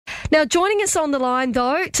Now, joining us on the line,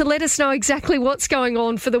 though, to let us know exactly what's going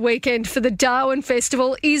on for the weekend for the Darwin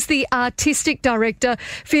Festival is the Artistic Director,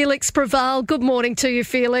 Felix Preval. Good morning to you,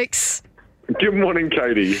 Felix. Good morning,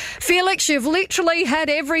 Katie. Felix, you've literally had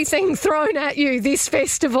everything thrown at you this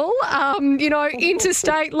festival.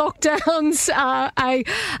 Interstate lockdowns,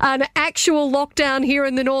 an actual lockdown here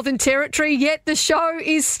in the Northern Territory, yet the show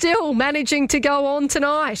is still managing to go on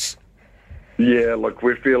tonight. Yeah, look,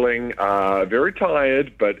 we're feeling very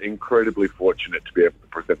tired, but incredibly fortunate to be able to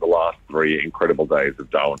present the last 3 incredible days of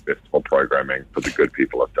Darwin Festival programming for the good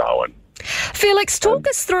people of Darwin. Felix, talk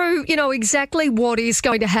us through, exactly what is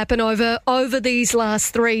going to happen over these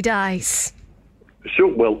last 3 days.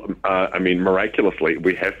 Sure. Well, miraculously,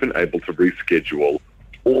 we have been able to reschedule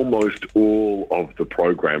almost all of the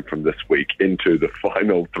program from this week into the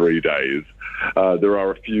final 3 days. There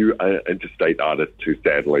are a few interstate artists who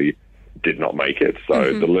sadly did not make it.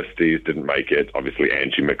 So the listies didn't make it. Obviously,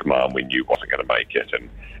 Angie McMahon, we knew wasn't going to make it.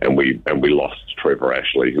 And we lost Trevor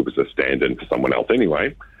Ashley, who was a stand-in for someone else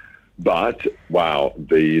anyway. But, wow,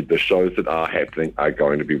 the shows that are happening are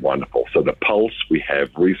going to be wonderful. So the Pulse, we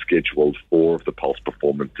have rescheduled 4 of the Pulse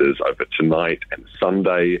performances over tonight and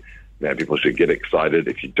Sunday. Now, people should get excited.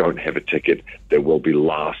 If you don't have a ticket, there will be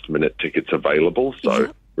last-minute tickets available.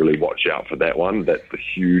 So really watch out for that one. That's the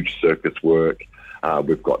huge circus work.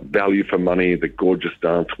 We've got Value for Money, the gorgeous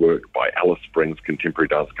dance work by Alice Springs contemporary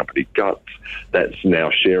dance company Guts. That's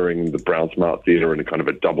now sharing the Brown Smart Theatre in a kind of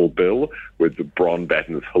a double bill with the Bron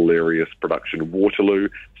Batten's hilarious production Waterloo.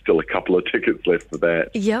 Still a couple of tickets left for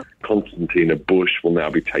that. Yep. Constantina Bush will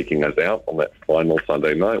now be taking us out on that final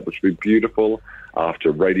Sunday night, which will be beautiful.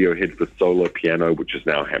 After Radiohead for solo piano, which is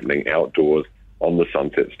now happening outdoors on the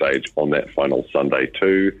Sunset Stage on that final Sunday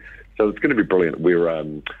too. So it's going to be brilliant. We're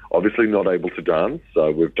obviously not able to dance, so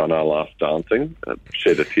we've done our last dancing,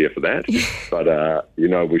 shed a tear for that. But,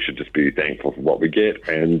 we should just be thankful for what we get.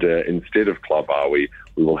 And instead of Club Are we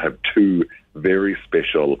will have 2 very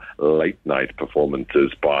special late-night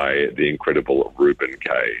performances by the incredible Reuben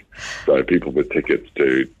Kaye. So people with tickets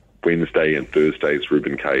to Wednesday and Thursday's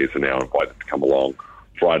Reuben Kaye are now invited to come along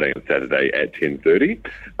Friday and Saturday at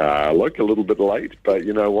 10:30. Look, a little bit late, but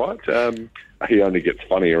you know what? He only gets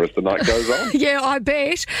funnier as the night goes on. Yeah, I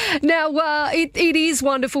bet. Now, it is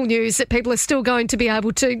wonderful news that people are still going to be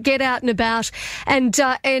able to get out and about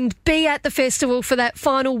and be at the festival for that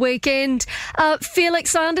final weekend.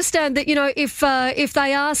 Felix, I understand that, if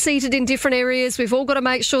they are seated in different areas, we've all got to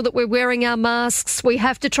make sure that we're wearing our masks. We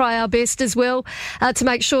have to try our best as well to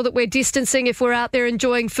make sure that we're distancing if we're out there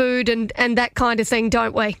enjoying food and that kind of thing,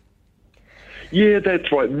 don't we? Yeah, that's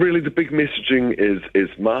right. Really, the big messaging is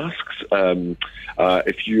masks.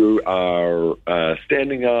 If you are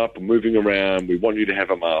standing up and moving around, we want you to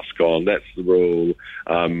have a mask on. That's the rule.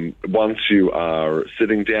 Once you are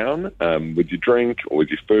sitting down with your drink or with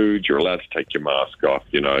your food, you're allowed to take your mask off.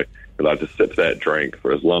 You're allowed to sip that drink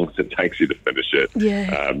for as long as it takes you to finish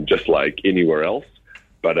it, just like anywhere else.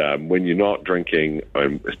 But when you're not drinking,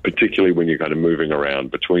 particularly when you're kind of moving around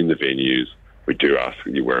between the venues, we do ask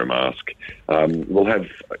that you wear a mask. We'll have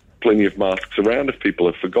plenty of masks around if people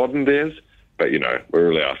have forgotten theirs. But, we're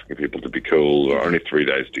really asking people to be cool. There are only 3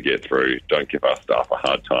 days to get through. Don't give our staff a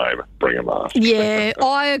hard time. Bring a mask. Yeah,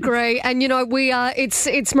 I agree. And, we are.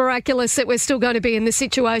 It's miraculous that we're still going to be in the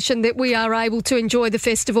situation that we are able to enjoy the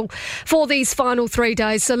festival for these final 3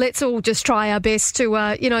 days. So let's all just try our best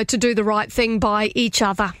to, to do the right thing by each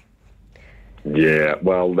other. Yeah,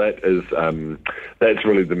 well, that's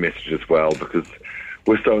really the message as well, because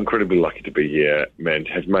we're so incredibly lucky to be here, man.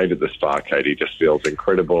 To have made it this far, Katie, just feels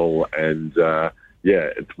incredible. And,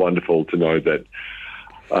 it's wonderful to know that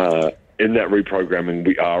in that reprogramming,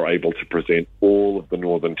 we are able to present all of the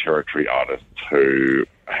Northern Territory artists who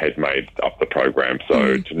had made up the program.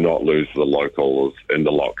 So to not lose the locals in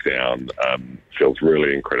the lockdown feels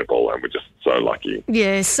really incredible, and we're just so lucky.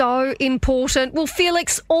 Yeah, so important. Well,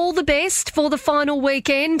 Felix, all the best for the final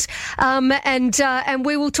weekend, and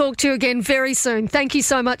we will talk to you again very soon. Thank you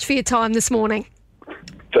so much for your time this morning.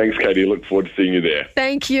 Thanks, Katie. Look forward to seeing you there.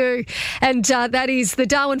 Thank you. And that is the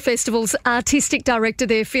Darwin Festival's Artistic Director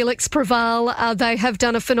there, Felix Preval. They have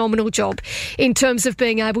done a phenomenal job in terms of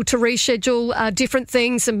being able to reschedule different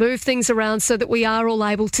things and move things around so that we are all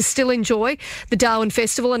able to still enjoy the Darwin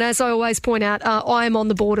Festival. And as I always point out, I am on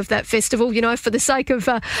the board of that festival, for the sake of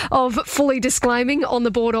fully disclaiming, on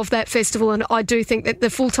the board of that festival. And I do think that the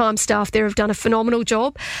full-time staff there have done a phenomenal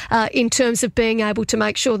job in terms of being able to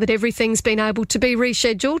make sure that everything's been able to be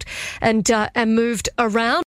rescheduled and moved around.